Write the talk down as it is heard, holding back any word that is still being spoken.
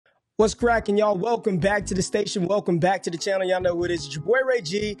What's cracking, y'all? Welcome back to the station. Welcome back to the channel. Y'all know who it is. It's your boy, Ray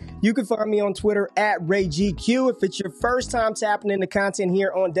G. You can find me on Twitter at RayGQ. If it's your first time tapping into content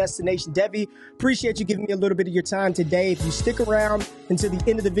here on Destination Devy, appreciate you giving me a little bit of your time today. If you stick around until the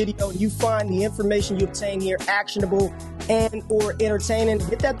end of the video and you find the information you obtain here actionable and or entertaining,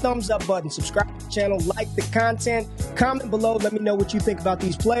 hit that thumbs up button, subscribe to the channel, like the content, comment below, let me know what you think about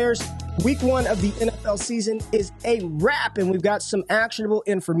these players. Week 1 of the NFL season is a wrap, and we've got some actionable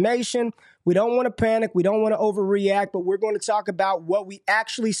information. We don't want to panic. We don't want to overreact, but we're going to talk about what we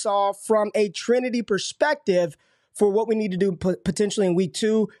actually saw from a Trinity perspective for what we need to do potentially in week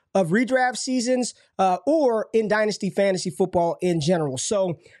 2 of redraft seasons or in Dynasty Fantasy Football in general.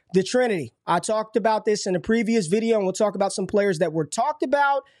 So the Trinity, I talked about this in a previous video, and we'll talk about some players that were talked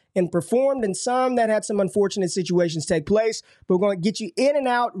about and performed and some that had some unfortunate situations take place. But we're going to get you in and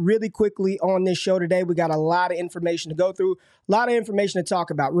out really quickly on this show today. We got a lot of information to go through, a lot of information to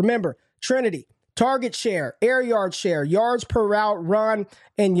talk about. Remember, Trinity, target share, air yard share, yards per route run,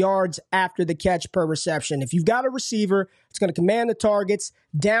 and yards after the catch per reception. If you've got a receiver, it's going to command the targets,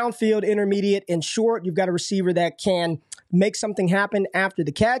 downfield, intermediate, and short. You've got a receiver that can make something happen after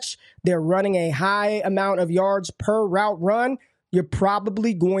the catch. They're running a high amount of yards per route run. You're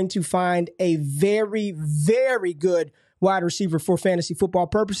probably going to find a very, very good wide receiver for fantasy football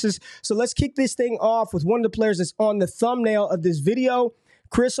purposes. So let's kick this thing off with one of the players that's on the thumbnail of this video,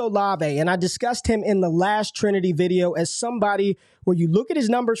 Chris Olave. And I discussed him in the last Trinity video as somebody where you look at his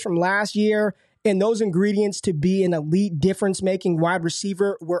numbers from last year and those ingredients to be an elite difference-making wide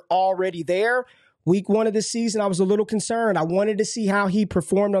receiver were already there. Week 1 of the season, I was a little concerned. I wanted to see how he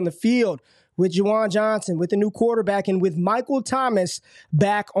performed on the field with Juwan Johnson, with the new quarterback, and with Michael Thomas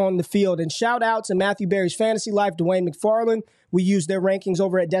back on the field. And shout out to Matthew Berry's Fantasy Life, Dwayne McFarland. We use their rankings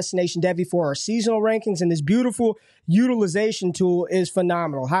over at Destination Devy for our seasonal rankings, and this beautiful utilization tool is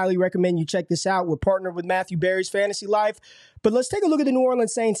phenomenal. Highly recommend you check this out. We're partnered with Matthew Berry's Fantasy Life. But let's take a look at the New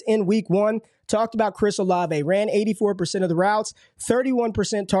Orleans Saints in week 1. Talked about Chris Olave. Ran 84% of the routes,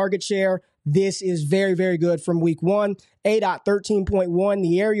 31% target share. This is very, very good from week 1. ADOT 13.1,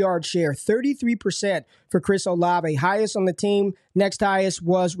 the air yard share, 33% for Chris Olave. Highest on the team. Next highest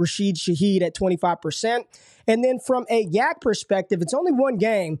was Rashid Shaheed at 25%. And then from a YAC perspective, it's only one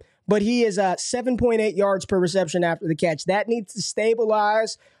game, but he is 7.8 yards per reception after the catch. That needs to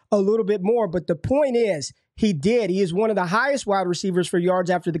stabilize a little bit more. But the point is, he did. He is one of the highest wide receivers for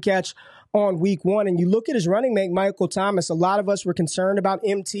yards after the catch on week 1. And you look at his running mate, Michael Thomas. A lot of us were concerned about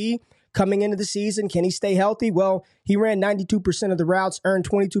MT coming into the season. Can he stay healthy? Well, he ran 92% of the routes, earned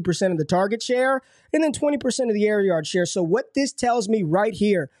 22% of the target share, and then 20% of the air yard share. So what this tells me right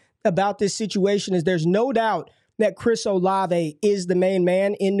here about this situation is there's no doubt that Chris Olave is the main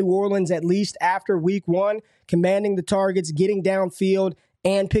man in New Orleans, at least after week 1, commanding the targets, getting downfield,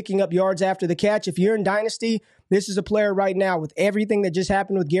 and picking up yards after the catch. If you're in Dynasty, this is a player right now with everything that just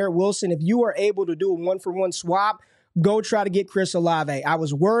happened with Garrett Wilson. If you are able to do a one-for-one swap, go try to get Chris Olave. I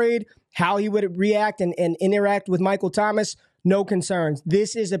was worried how he would react and interact with Michael Thomas. No concerns.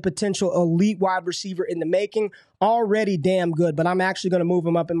 This is a potential elite wide receiver in the making. Already damn good, but I'm actually going to move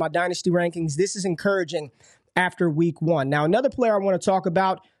him up in my Dynasty rankings. This is encouraging after week 1. Now, another player I want to talk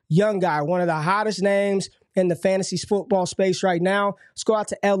about, young guy, one of the hottest names in the fantasy football space right now. Let's go out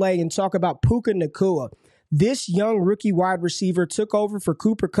to LA and talk about Puka Nacua. This young rookie wide receiver took over for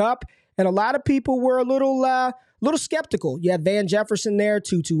Cooper Kupp, and a lot of people were a little skeptical. You have Van Jefferson there,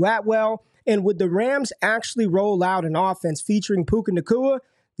 Tutu Atwell, and would the Rams actually roll out an offense featuring Puka Nacua?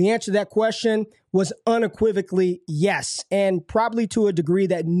 The answer to that question was unequivocally yes, and probably to a degree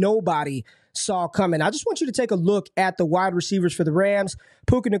that nobody saw coming. I just want you to take a look at the wide receivers for the Rams.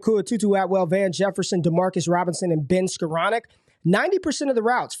 Puka Nacua, Tutu Atwell, Van Jefferson, Demarcus Robinson, and Ben Skowronek. 90% of the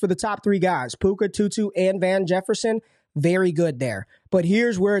routes for the top 3 guys, Puka, Tutu, and Van Jefferson. Very good there. But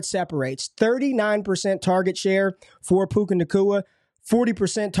here's where it separates. 39% target share for Puka Nacua,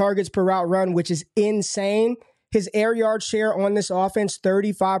 40% targets per route run, which is insane. His air yard share on this offense,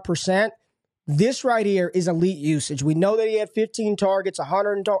 35%. This right here is elite usage. We know that he had 15 targets,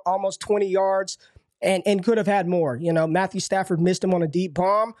 100 almost 20 yards, and could have had more. You know, Matthew Stafford missed him on a deep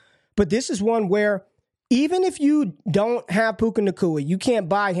bomb. But this is one where even if you don't have Puka Nacua, you can't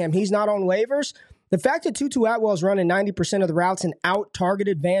buy him. He's not on waivers. The fact that Tutu Atwell is running 90% of the routes and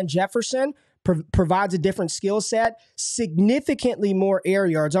out-targeted Van Jefferson provides a different skill set, significantly more air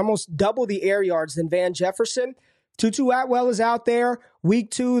yards, almost double the air yards than Van Jefferson. Tutu Atwell is out there.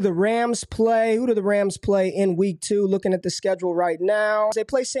 Week 2, the Rams play. Who do the Rams play in week 2? Looking at the schedule right now. They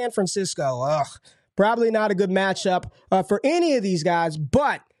play San Francisco. Probably not a good matchup for any of these guys,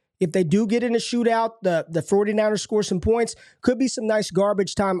 but if they do get in a shootout, the 49ers score some points, could be some nice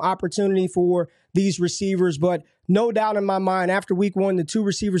garbage time opportunity for these receivers. But no doubt in my mind, after week one, the two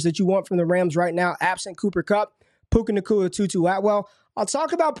receivers that you want from the Rams right now, absent Cooper Kupp, Puka Nacua, Tutu Atwell. I'll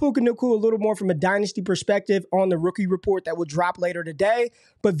talk about Puka Nacua a little more from a dynasty perspective on the rookie report that will drop later today,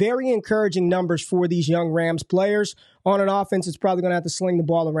 but very encouraging numbers for these young Rams players. On an offense, it's probably going to have to sling the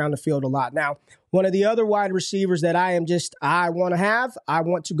ball around the field a lot. Now, one of the other wide receivers that I want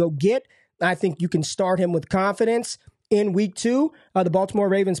to go get, I think you can start him with confidence in week 2. The Baltimore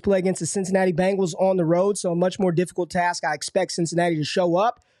Ravens play against the Cincinnati Bengals on the road, so a much more difficult task. I expect Cincinnati to show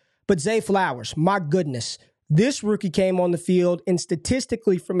up. But Zay Flowers, my goodness. This rookie came on the field and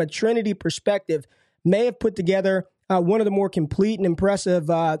statistically, from a Trinity perspective, may have put together one of the more complete and impressive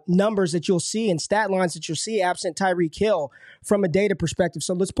numbers that you'll see and stat lines that you'll see absent Tyreek Hill from a data perspective.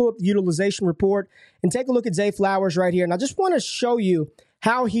 So let's pull up the utilization report and take a look at Zay Flowers right here. And I just want to show you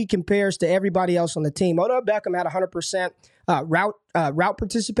how he compares to everybody else on the team. Odell Beckham had 100% route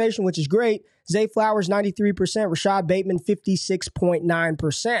participation, which is great. Zay Flowers, 93%. Rashad Bateman,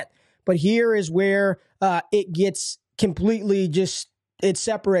 56.9%. But here is where it gets completely it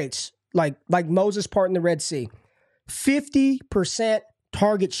separates like Moses parting the Red Sea. 50%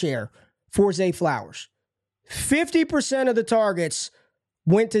 target share for Zay Flowers. 50% of the targets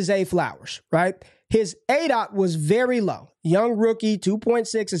went to Zay Flowers, right? His ADOT was very low. Young rookie,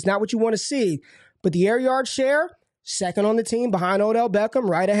 2.6 is not what you want to see. But the air yard share, second on the team behind Odell Beckham,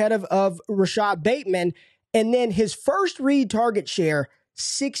 right ahead of Rashad Bateman. And then his first read target share,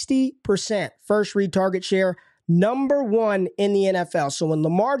 60%. First read target share, number 1 in the NFL. So when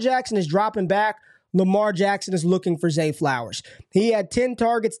Lamar Jackson is dropping back, Lamar Jackson is looking for Zay Flowers. He had 10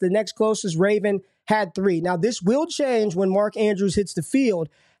 targets. The next closest Raven had 3. Now, this will change when Mark Andrews hits the field.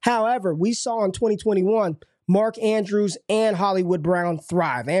 However, we saw in 2021, Mark Andrews and Hollywood Brown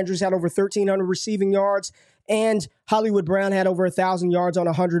thrive. Andrews had over 1,300 receiving yards, and Hollywood Brown had over 1,000 yards on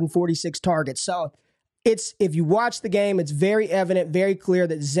 146 targets. So if you watch the game, it's very evident, very clear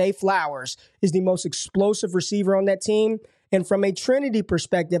that Zay Flowers is the most explosive receiver on that team. And from a Trinity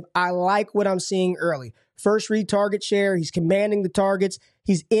perspective, I like what I'm seeing early. First read target share, he's commanding the targets.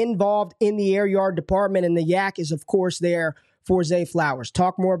 He's involved in the air yard department, and the yak is, of course, there for Zay Flowers.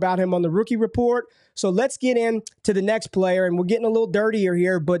 Talk more about him on the rookie report. So let's get into the next player, and we're getting a little dirtier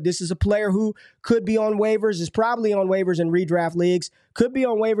here, but this is a player who could be on waivers, is probably on waivers in redraft leagues, could be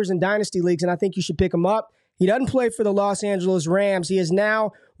on waivers in dynasty leagues, and I think you should pick him up. He doesn't play for the Los Angeles Rams. He is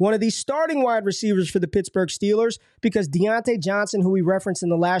now one of the starting wide receivers for the Pittsburgh Steelers because Diontae Johnson, who we referenced in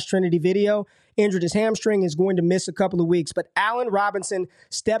the last Trinity video, injured his hamstring, is going to miss a couple of weeks. But Allen Robinson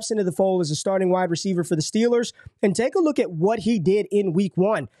steps into the fold as a starting wide receiver for the Steelers. And take a look at what he did in week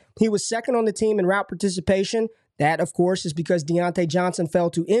 1. He was second on the team in route participation. That, of course, is because Diontae Johnson fell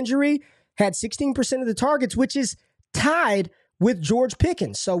to injury, had 16% of the targets, which is tied with George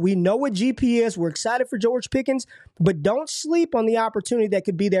Pickens. So we know what GP is. We're excited for George Pickens, but don't sleep on the opportunity that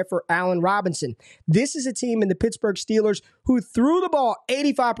could be there for Allen Robinson. This is a team in the Pittsburgh Steelers who threw the ball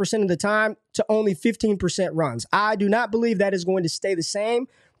 85% of the time to only 15% runs. I do not believe that is going to stay the same.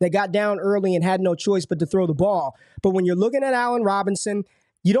 They got down early and had no choice but to throw the ball. But when you're looking at Allen Robinson,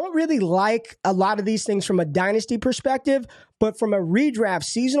 you don't really like a lot of these things from a dynasty perspective, but from a redraft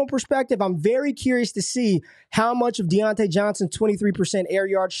seasonal perspective, I'm very curious to see how much of Diontae Johnson's 23% air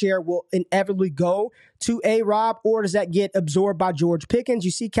yard share will inevitably go to A-Rob, or does that get absorbed by George Pickens? You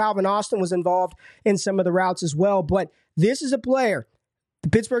see Calvin Austin was involved in some of the routes as well, but this is a player. The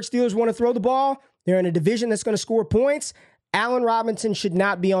Pittsburgh Steelers want to throw the ball. They're in a division that's going to score points. Allen Robinson should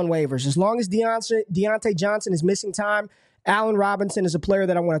not be on waivers. As long as Diontae Johnson is missing time, Allen Robinson is a player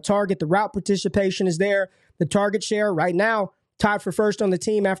that I want to target. The route participation is there. The target share right now tied for first on the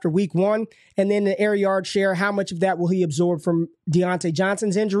team after week 1. And then the air yard share, how much of that will he absorb from Diontae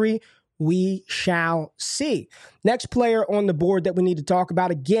Johnson's injury? We shall see. Next player on the board that we need to talk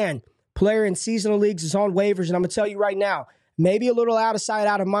about, again, player in seasonal leagues is on waivers. And I'm going to tell you right now, maybe a little out of sight,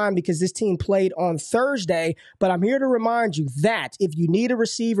 out of mind because this team played on Thursday. But I'm here to remind you that if you need a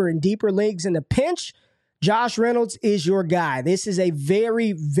receiver in deeper leagues in a pinch, Josh Reynolds is your guy. This is a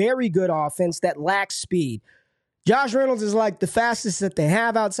very, very good offense that lacks speed. Josh Reynolds is like the fastest that they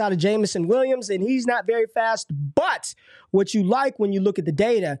have outside of Jameson Williams, and he's not very fast. But what you like when you look at the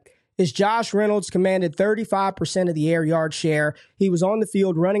data is Josh Reynolds commanded 35% of the air yard share. He was on the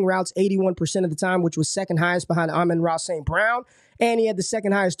field running routes 81% of the time, which was second highest behind Amon-Ra St. Brown. And he had the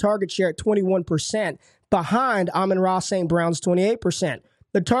second highest target share at 21% behind Amon-Ra St. Brown's 28%.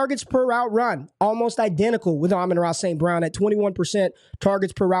 The targets per route run, almost identical with Amon-Ra St. Brown at 21%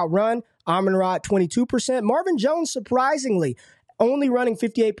 targets per route run. Amon-Ra at 22%. Marvin Jones, surprisingly, only running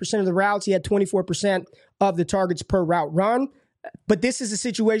 58% of the routes. He had 24% of the targets per route run. But this is a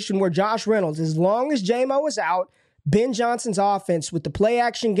situation where Josh Reynolds, as long as J-Mo is out, Ben Johnson's offense with the play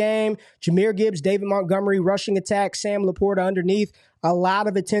action game, Jahmyr Gibbs, David Montgomery, rushing attack, Sam Laporta underneath, a lot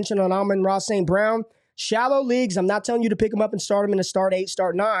of attention on Amon-Ra St. Brown. Shallow leagues, I'm not telling you to pick him up and start him in a start 8,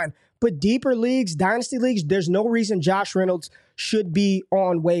 start 9, but deeper leagues, dynasty leagues, there's no reason Josh Reynolds should be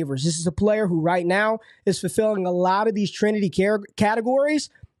on waivers. This is a player who right now is fulfilling a lot of these Trinity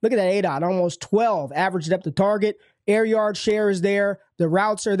categories. Look at that ADOT, almost 12, average depth of target. Air yard share is there. The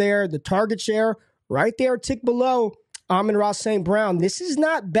routes are there. The target share right there, tick below Amon-Ra St. Brown. This is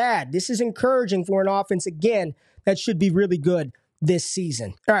not bad. This is encouraging for an offense, again, that should be really good this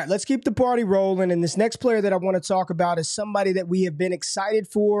season. All right, let's keep the party rolling. And this next player that I want to talk about is somebody that we have been excited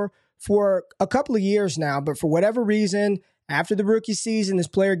for a couple of years now, but for whatever reason, after the rookie season, this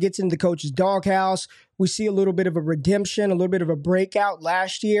player gets into the coach's doghouse. We see a little bit of a redemption, a little bit of a breakout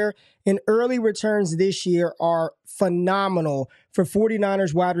last year, and early returns this year are phenomenal for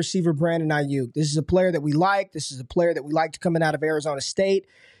 49ers wide receiver Brandon Aiyuk. This is a player that we like. This is a player that we liked coming out of Arizona State.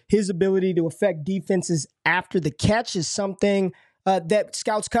 His ability to affect defenses after the catch is something that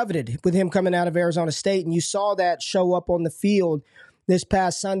scouts coveted with him coming out of Arizona State, and you saw that show up on the field this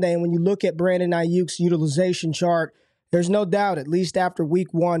past Sunday. And when you look at Brandon Aiyuk's utilization chart, there's no doubt, at least after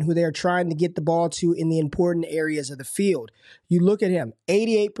week 1, who they're trying to get the ball to in the important areas of the field. You look at him,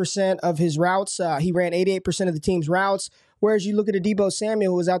 88% of his routes, he ran 88% of the team's routes, whereas you look at Deebo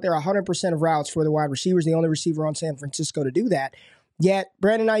Samuel, who was out there 100% of routes for the wide receivers, the only receiver on San Francisco to do that. Yet,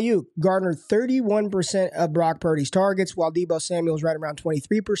 Brandon Aiyuk garnered 31% of Brock Purdy's targets, while Deebo Samuel is right around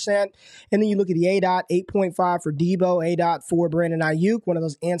 23%. And then you look at the ADOT, 8.5 for Deebo, ADOT for Brandon Aiyuk, one of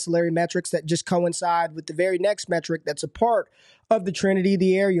those ancillary metrics that just coincide with the very next metric that's a part of the Trinity,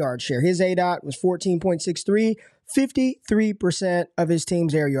 the air yard share. His ADOT was 14.63, 53% of his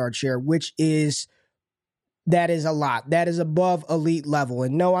team's air yard share, that is a lot. That is above elite level.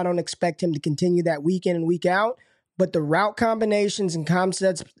 And no, I don't expect him to continue that week in and week out. But the route combinations and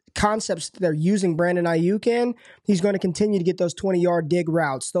concepts that they're using Brandon Aiyuk in, he's going to continue to get those 20-yard dig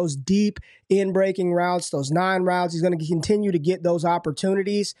routes, those deep in-breaking routes, those 9 routes. He's going to continue to get those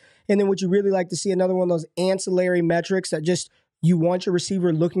opportunities. And then what you really like to see, another one of those ancillary metrics that just you want your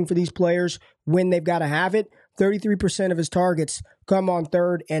receiver looking for these players when they've got to have it. 33% of his targets come on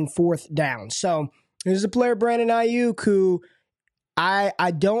 3rd and 4th down. So there's a player, Brandon Aiyuk, who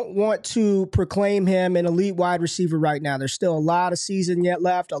I don't want to proclaim him an elite wide receiver right now. There's still a lot of season yet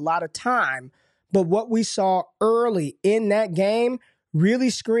left, a lot of time. But what we saw early in that game really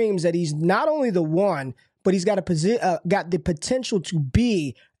screams that he's not only the one, but he's got the potential to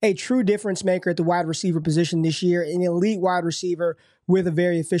be a true difference maker at the wide receiver position this year, an elite wide receiver with a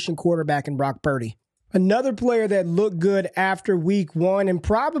very efficient quarterback in Brock Purdy. Another player that looked good after week 1 and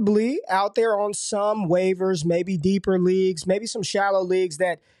probably out there on some waivers, maybe deeper leagues, maybe some shallow leagues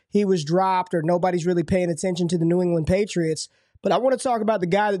that he was dropped or nobody's really paying attention to the New England Patriots. But I want to talk about the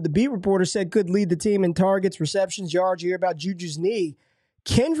guy that the beat reporter said could lead the team in targets, receptions, yards. You hear about Juju's knee.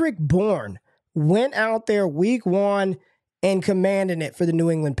 Kendrick Bourne went out there week 1 and commanding it for the New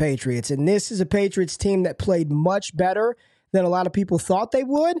England Patriots. And this is a Patriots team that played much better than a lot of people thought they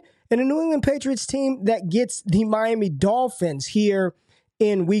would. And a New England Patriots team that gets the Miami Dolphins here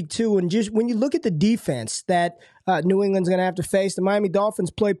in week 2. And just when you look at the defense that New England's going to have to face, the Miami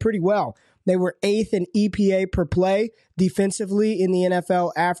Dolphins played pretty well. They were 8th in EPA per play defensively in the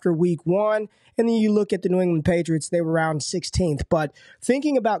NFL after week 1. And then you look at the New England Patriots, they were around 16th. But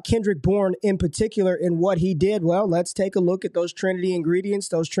thinking about Kendrick Bourne in particular and what he did, well, let's take a look at those Trinity ingredients,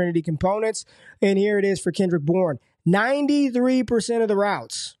 those Trinity components. And here it is for Kendrick Bourne. 93% of the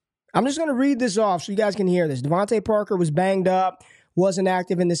routes. I'm just going to read this off so you guys can hear this. Devontae Parker was banged up, wasn't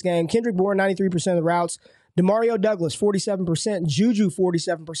active in this game. Kendrick Bourne, 93% of the routes. Demario Douglas, 47%. Juju,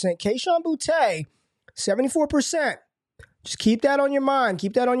 47%. Kayshon Boutte, 74%. Just keep that on your mind.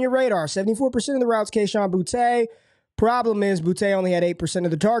 Keep that on your radar. 74% of the routes, Kayshon Boutte. Problem is, Boutte only had 8%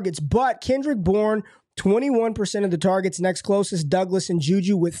 of the targets, but Kendrick Bourne, 21% of the targets. Next closest, Douglas and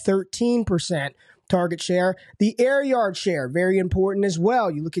Juju with 13% target share. The air yard share, very important as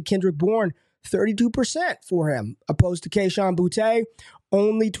well. You look at Kendrick Bourne, 32% for him, opposed to Kayshon Boutte,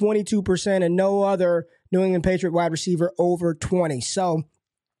 only 22%, and no other New England Patriot wide receiver over 20. So,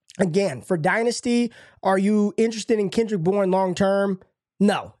 again, for Dynasty, are you interested in Kendrick Bourne long-term?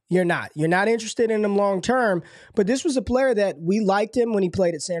 No, you're not. You're not interested in him long-term, but this was a player that we liked him when he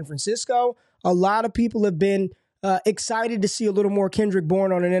played at San Francisco. A lot of people have been excited to see a little more Kendrick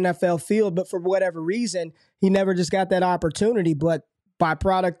Bourne on an NFL field, but for whatever reason, he never just got that opportunity. But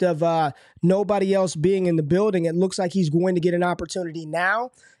byproduct of nobody else being in the building. It looks like he's going to get an opportunity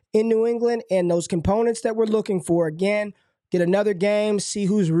now in New England, and those components that we're looking for, again, get another game, see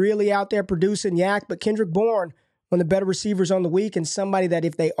who's really out there producing yak. But Kendrick Bourne, one of the better receivers on the week, and somebody that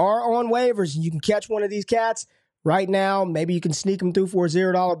if they are on waivers and you can catch one of these cats right now, maybe you can sneak them through for a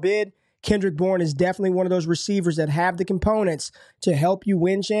 $0 bid. Kendrick Bourne is definitely one of those receivers that have the components to help you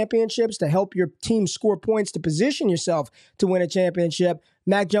win championships, to help your team score points, to position yourself to win a championship.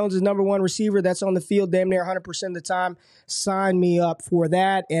 Mac Jones is number one receiver that's on the field damn near 100% of the time. Sign me up for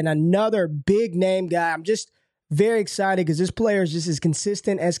that. And another big name guy, I'm just very excited because this player is just as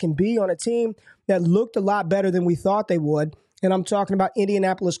consistent as can be on a team that looked a lot better than we thought they would. And I'm talking about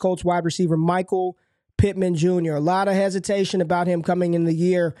Indianapolis Colts wide receiver Michael Pittman Jr. A lot of hesitation about him coming in the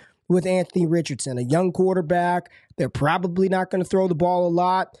year with Anthony Richardson, a young quarterback. They're probably not going to throw the ball a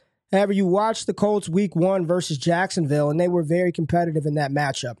lot. However, you watch the Colts week 1 versus Jacksonville, and they were very competitive in that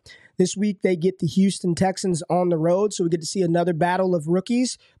matchup. This week, they get the Houston Texans on the road, so we get to see another battle of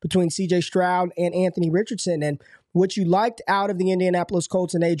rookies between C.J. Stroud and Anthony Richardson. And what you liked out of the Indianapolis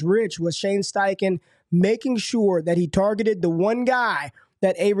Colts and A-Rich was Shane Steichen making sure that he targeted the one guy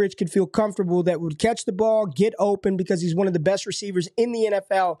that A-Rich could feel comfortable that would catch the ball, get open, because he's one of the best receivers in the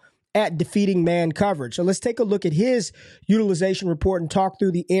NFL at defeating man coverage. So let's take a look at his utilization report and talk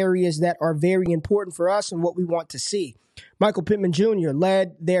through the areas that are very important for us and what we want to see. Michael Pittman Jr.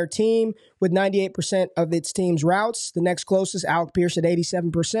 led their team with 98% of its team's routes. The next closest, Alec Pierce at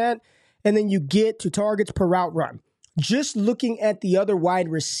 87%. And then you get to targets per route run. Just looking at the other wide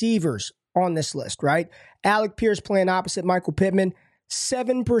receivers on this list, right? Alec Pierce playing opposite Michael Pittman,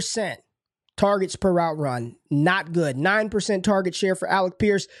 7%. Targets per route run, not good. 9% target share for Alec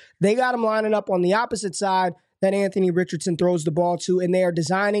Pierce. They got him lining up on the opposite side that Anthony Richardson throws the ball to, and they are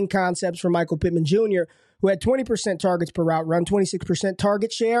designing concepts for Michael Pittman Jr., who had 20% targets per route run, 26%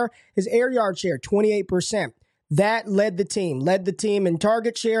 target share. His air yard share, 28%. That led the team in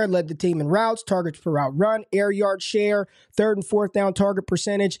target share, led the team in routes, targets per route run, air yard share, third and fourth down target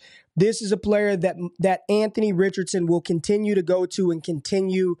percentage. This is a player that Anthony Richardson will continue to go to and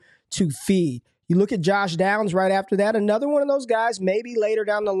continue to feed. You look at Josh Downs right after that, another one of those guys, maybe later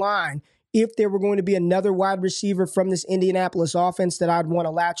down the line, if there were going to be another wide receiver from this Indianapolis offense that I'd want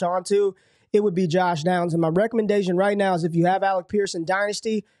to latch onto, it would be Josh Downs. And my recommendation right now is if you have Alec Pierce in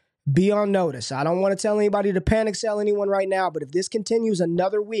Dynasty, be on notice. I don't want to tell anybody to panic sell anyone right now, but if this continues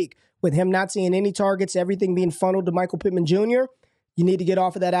another week with him not seeing any targets, everything being funneled to Michael Pittman Jr., you need to get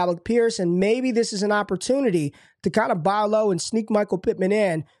off of that Alec Pierce, and maybe this is an opportunity to kind of buy low and sneak Michael Pittman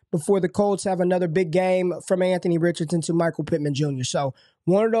in before the Colts have another big game from Anthony Richardson to Michael Pittman Jr. So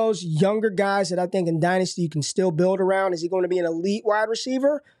one of those younger guys that I think in Dynasty you can still build around. Is he going to be an elite wide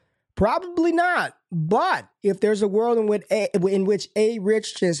receiver? Probably not. But if there's a world in which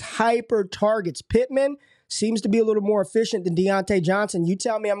A-Rich just hyper targets Pittman, seems to be a little more efficient than Deontay Johnson. You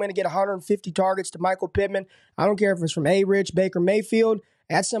tell me I'm going to get 150 targets to Michael Pittman. I don't care if it's from A-Rich, Baker Mayfield.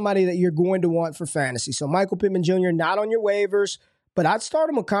 That's somebody that you're going to want for fantasy. So Michael Pittman Jr., not on your waivers, but I'd start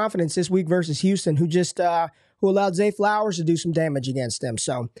him with confidence this week versus Houston, who allowed Zay Flowers to do some damage against them.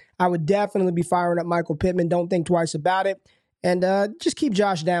 So I would definitely be firing up Michael Pittman. Don't think twice about it. And just keep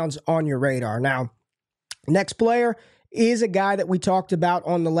Josh Downs on your radar. Now, next player is a guy that we talked about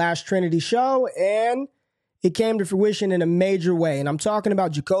on the last Trinity show, and it came to fruition in a major way. And I'm talking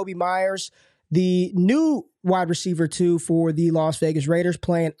about Jakobi Meyers, the new wide receiver 2 for the Las Vegas Raiders,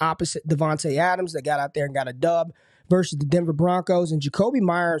 playing opposite Davante Adams. They got out there and got a dub versus the Denver Broncos. And Jakobi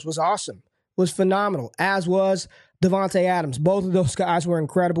Meyers was awesome, was phenomenal, as was Davante Adams. Both of those guys were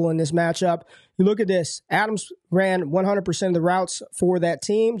incredible in this matchup. You look at this. Adams ran 100% of the routes for that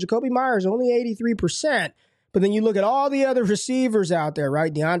team. Jakobi Meyers only 83%. But then you look at all the other receivers out there,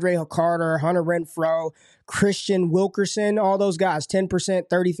 right? DeAndre Carter, Hunter Renfrow, Christian Wilkerson, all those guys, 10%,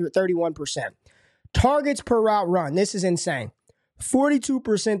 31%. Targets per route run. This is insane.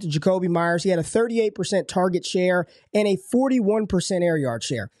 42% to Jakobi Meyers. He had a 38% target share and a 41% air yard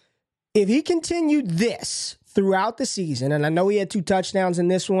share. If he continued this throughout the season, and I know he had 2 touchdowns in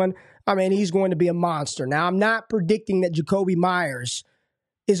this one, I mean, he's going to be a monster. Now, I'm not predicting that Jakobi Meyers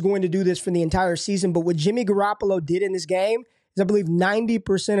is going to do this for the entire season, but what Jimmy Garoppolo did in this game is, I believe,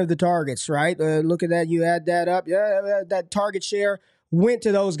 90% of the targets, right? Look at that. You add that up. Yeah, that target share went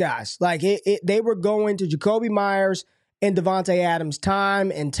to those guys. Like, they were going to Jakobi Meyers and Davante Adams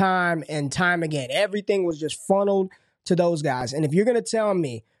time and time and time again. Everything was just funneled to those guys. And if you're going to tell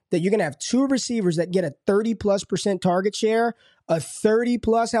me that you're going to have 2 receivers that get a 30+% target share, a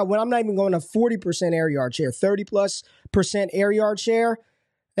 30+, when I'm not even going to 40% air yard share, 30+% air yard share,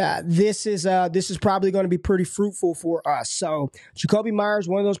 This is probably going to be pretty fruitful for us. So Jakobi Meyers,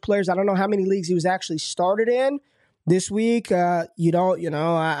 one of those players. I don't know how many leagues he was actually started in this week. I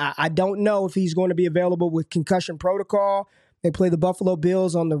don't know if he's going to be available with concussion protocol. They play the Buffalo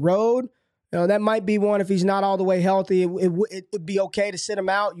Bills on the road. That might be one if he's not all the way healthy. It'd be okay to sit him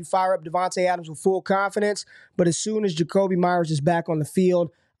out. You fire up Devontae Adams with full confidence. But as soon as Jakobi Meyers is back on the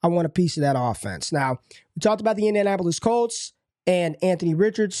field, I want a piece of that offense. Now, we talked about the Indianapolis Colts and Anthony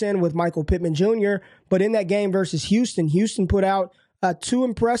Richardson with Michael Pittman Jr., but in that game versus Houston, Houston put out two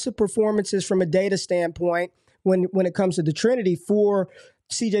impressive performances from a data standpoint when it comes to the Trinity for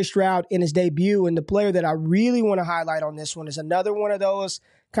C.J. Stroud in his debut. And the player that I really want to highlight on this one is another one of those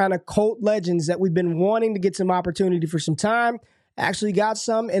kind of cult legends that we've been wanting to get some opportunity for some time. Actually got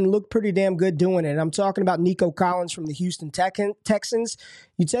some and looked pretty damn good doing it. And I'm talking about Nico Collins from the Houston Texans.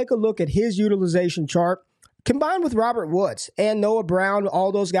 You take a look at his utilization chart, combined with Robert Woods and Noah Brown.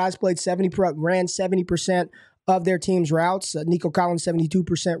 All those guys ran 70% of their team's routes. Nico Collins,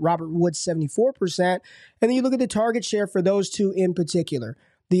 72%, Robert Woods, 74%. And then you look at the target share for those two in particular.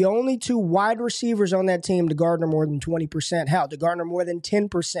 The only two wide receivers on that team to garner more than 20%, hell, to garner more than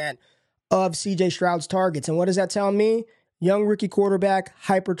 10% of C.J. Stroud's targets. And what does that tell me? Young rookie quarterback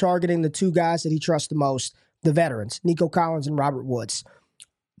hyper-targeting the two guys that he trusts the most, the veterans, Nico Collins and Robert Woods.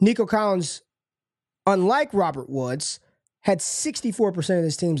 Nico Collins, unlike Robert Woods, had 64% of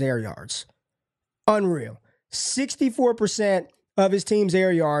his team's air yards. Unreal. 64% of his team's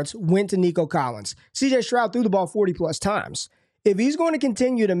air yards went to Nico Collins. C.J. Stroud threw the ball 40-plus times. If he's going to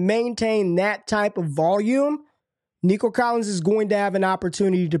continue to maintain that type of volume, Nico Collins is going to have an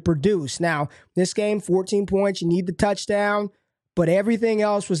opportunity to produce. Now, this game, 14 points, you need the touchdown, but everything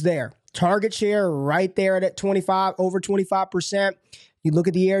else was there. Target share right there at over 25%. You look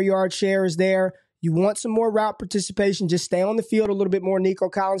at the air yard share is there. You want some more route participation, just stay on the field a little bit more, Nico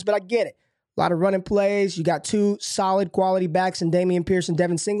Collins, but I get it. A lot of running plays. You got two solid quality backs in Dameon Pierce and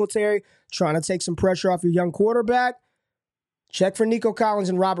Devin Singletary trying to take some pressure off your young quarterback. Check for Nico Collins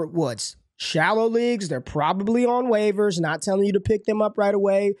and Robert Woods. Shallow leagues, they're probably on waivers, not telling you to pick them up right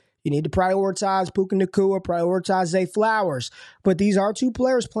away. You need to prioritize Puka Nacua, prioritize Zay Flowers. But these are two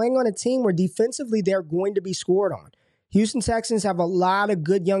players playing on a team where defensively they're going to be scored on. Houston Texans have a lot of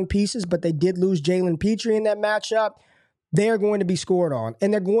good young pieces, but they did lose Jalen Petrie in that matchup. They're going to be scored on,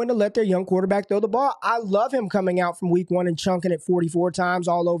 and they're going to let their young quarterback throw the ball. I love him coming out from week one and chunking it 44 times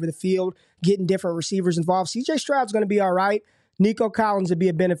all over the field, getting different receivers involved. C.J. Stroud's going to be all right. Nico Collins will be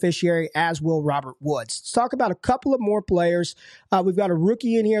a beneficiary, as will Robert Woods. Let's talk about a couple of more players. We've got a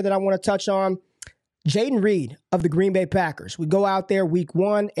rookie in here that I want to touch on. Jayden Reed of the Green Bay Packers. We go out there week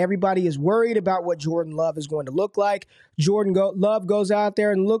one. Everybody is worried about what Jordan Love is going to look like. Love goes out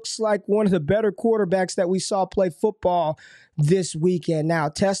there and looks like one of the better quarterbacks that we saw play football this weekend. Now,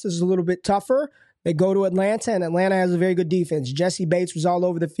 test is a little bit tougher. They go to Atlanta, and Atlanta has a very good defense. Jesse Bates was all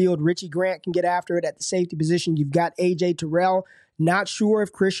over the field. Richie Grant can get after it at the safety position. You've got A.J. Terrell. Not sure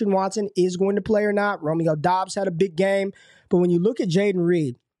if Christian Watson is going to play or not. Romeo Doubs had a big game. But when you look at Jayden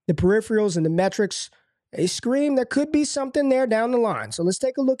Reed, the peripherals and the metrics, they scream there could be something there down the line. So let's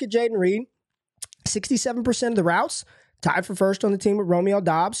take a look at Jayden Reed. 67% of the routes, tied for first on the team with Romeo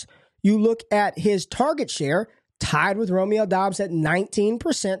Doubs. You look at his target share, tied with Romeo Doubs at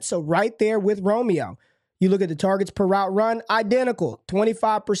 19%, so right there with Romeo. You look at the targets per route run, identical,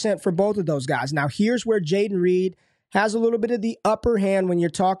 25% for both of those guys. Now, here's where Jayden Reed has a little bit of the upper hand when you're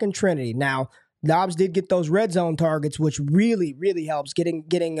talking Trinity. Now, Doubs did get those red zone targets, which really, really helps getting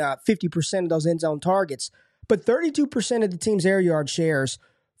 50% of those end zone targets. But 32% of the team's air yard shares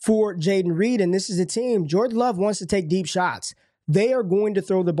for Jayden Reed, and this is a team, Jordan Love wants to take deep shots. They are going to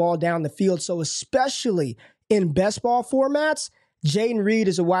throw the ball down the field, so especially in best ball formats, Jayden Reed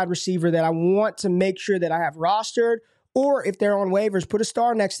is a wide receiver that I want to make sure that I have rostered, or if they're on waivers, put a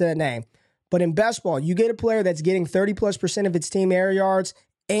star next to that name. But in best ball, you get a player that's getting 30+% of its team air yards,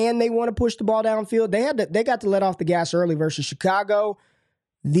 and they want to push the ball downfield. They got to let off the gas early versus Chicago.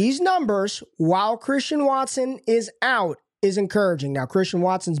 These numbers, while Christian Watson is out, is encouraging. Now, Christian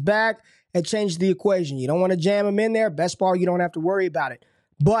Watson's back. It changed the equation. You don't want to jam him in there. Best ball, you don't have to worry about it.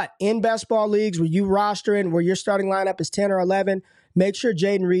 But in best ball leagues where you roster in, where your starting lineup is 10 or 11, make sure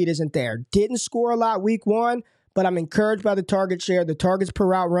Jayden Reed isn't there. Didn't score a lot week one, but I'm encouraged by the target share. The targets per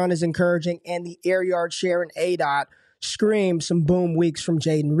route run is encouraging, and the air yard share in ADOT screams some boom weeks from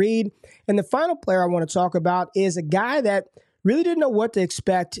Jayden Reed. And the final player I want to talk about is a guy that really didn't know what to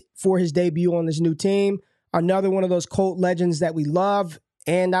expect for his debut on this new team. Another one of those cult legends that we love,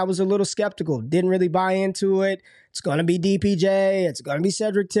 and I was a little skeptical. Didn't really buy into it. It's going to be DPJ. It's going to be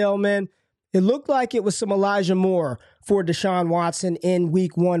Cedric Tillman. It looked like it was some Elijah Moore for Deshaun Watson in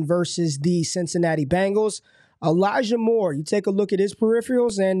week 1 versus the Cincinnati Bengals. Elijah Moore, you take a look at his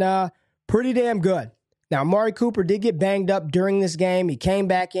peripherals and pretty damn good. Now, Amari Cooper did get banged up during this game. He came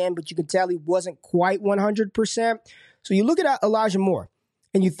back in, but you could tell he wasn't quite 100%. So you look at Elijah Moore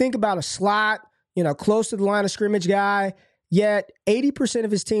and you think about a slot, close to the line of scrimmage guy, yet 80%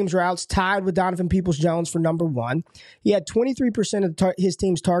 of his team's routes tied with Donovan Peoples-Jones for number 1. He had 23% of his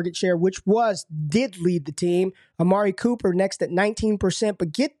team's target share, which did lead the team. Amari Cooper next at 19%.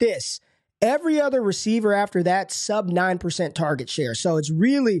 But get this, every other receiver after that, sub 9% target share. So it's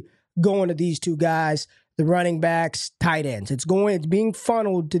really going to these two guys, the running backs, tight ends. It's being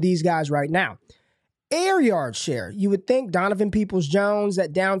funneled to these guys right now. Air yard share. You would think Donovan Peoples-Jones,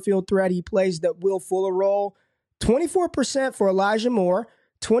 that downfield threat he plays, that Will Fuller role, 24% for Elijah Moore,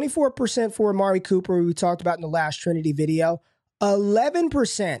 24% for Amari Cooper, who we talked about in the last Trinity video,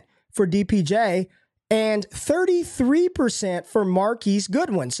 11% for DPJ, and 33% for Marquise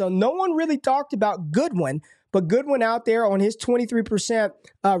Goodwin. So no one really talked about Goodwin, but Goodwin out there on his 23%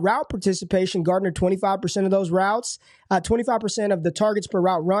 route participation, Gardner 25% of those routes, 25% of the targets per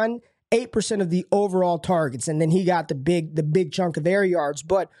route run, 8% of the overall targets, and then he got the big chunk of air yards.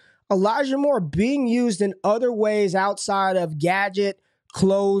 But Elijah Moore being used in other ways outside of gadget,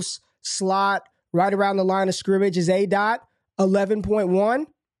 close, slot, right around the line of scrimmage is ADOT, 11.1.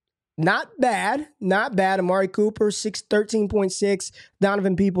 Not bad. Amari Cooper, 13.6.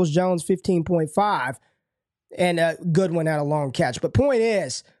 Donovan Peoples-Jones, 15.5. And Goodwin had a long catch. But point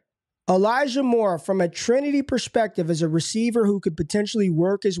is, Elijah Moore, from a Trinity perspective, is a receiver who could potentially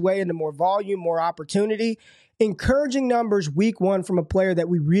work his way into more volume, more opportunity. Encouraging numbers week 1 from a player that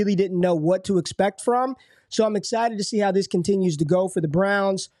we really didn't know what to expect from. So I'm excited to see how this continues to go for the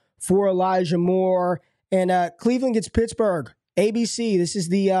Browns, for Elijah Moore. And Cleveland gets Pittsburgh. ABC, this is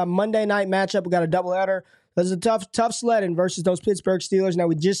the Monday night matchup. We got a doubleheader. This is a tough sledding versus those Pittsburgh Steelers. Now,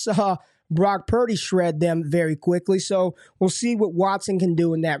 we just saw Brock Purdy shred them very quickly, so we'll see what Watson can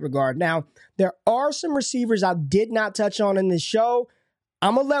do in that regard. Now, there are some receivers I did not touch on in this show.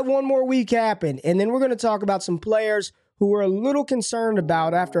 I'm going to let one more week happen, and then we're going to talk about some players who we're a little concerned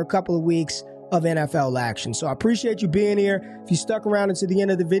about after a couple of weeks of NFL action. So I appreciate you being here. If you stuck around until the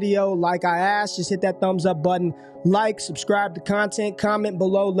end of the video, like I asked, just hit that thumbs up button, like, subscribe to content, comment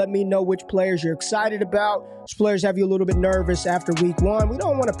below. Let me know which players you're excited about. Which players have you a little bit nervous after week 1. We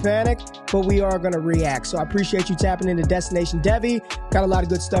don't want to panic, but we are going to react. So I appreciate you tapping into Destination Devy. Got a lot of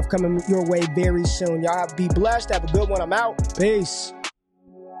good stuff coming your way very soon. Y'all be blessed. Have a good one. I'm out. Peace.